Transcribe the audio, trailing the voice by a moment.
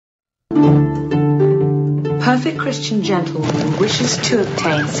perfect Christian gentlewoman wishes to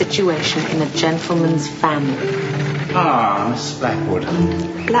obtain situation in a gentleman's family. Ah, Miss Blackwood.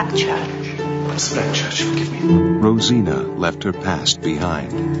 Blackchurch. Miss Blackchurch, forgive me. Rosina left her past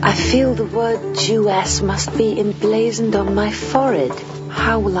behind. I feel the word Jewess must be emblazoned on my forehead.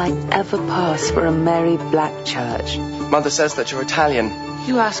 How will I ever pass for a Mary Blackchurch? Mother says that you're Italian.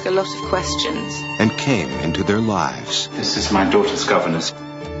 You ask a lot of questions. And came into their lives. This is my daughter's governess.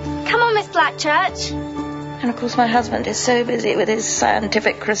 Come on, Miss Blackchurch. And of course my husband is so busy with his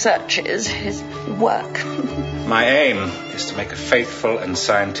scientific researches, his work. My aim is to make a faithful and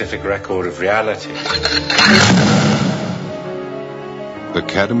scientific record of reality.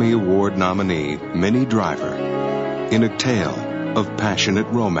 Academy Award nominee Minnie Driver in a tale of passionate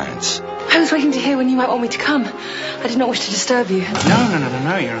romance. I was waiting to hear when you might want me to come. I did not wish to disturb you.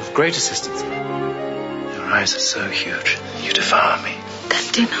 No. You're of great assistance. Your eyes are so huge. You devour me.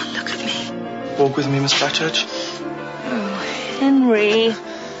 Then do not look at me. Walk with me, Miss Blackchurch. Oh, Henry.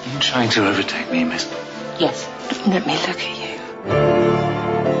 Are you trying to overtake me, miss? Yes. Let me look at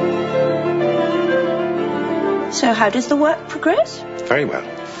you. So how does the work progress? Very well.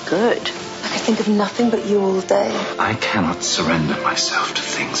 Good. I could think of nothing but you all day. I cannot surrender myself to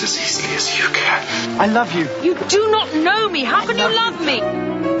things as easily as you can. I love you. You do not know me. How can you love me?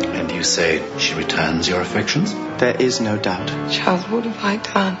 And you say she returns your affections? There is no doubt. Charles, what have I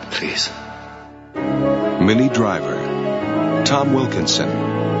done? Please. Minnie Driver, Tom Wilkinson,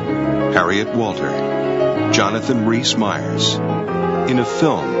 Harriet Walter, Jonathan Rhys Meyers, in a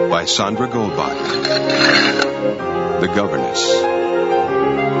film by Sandra Goldbach. The Governess.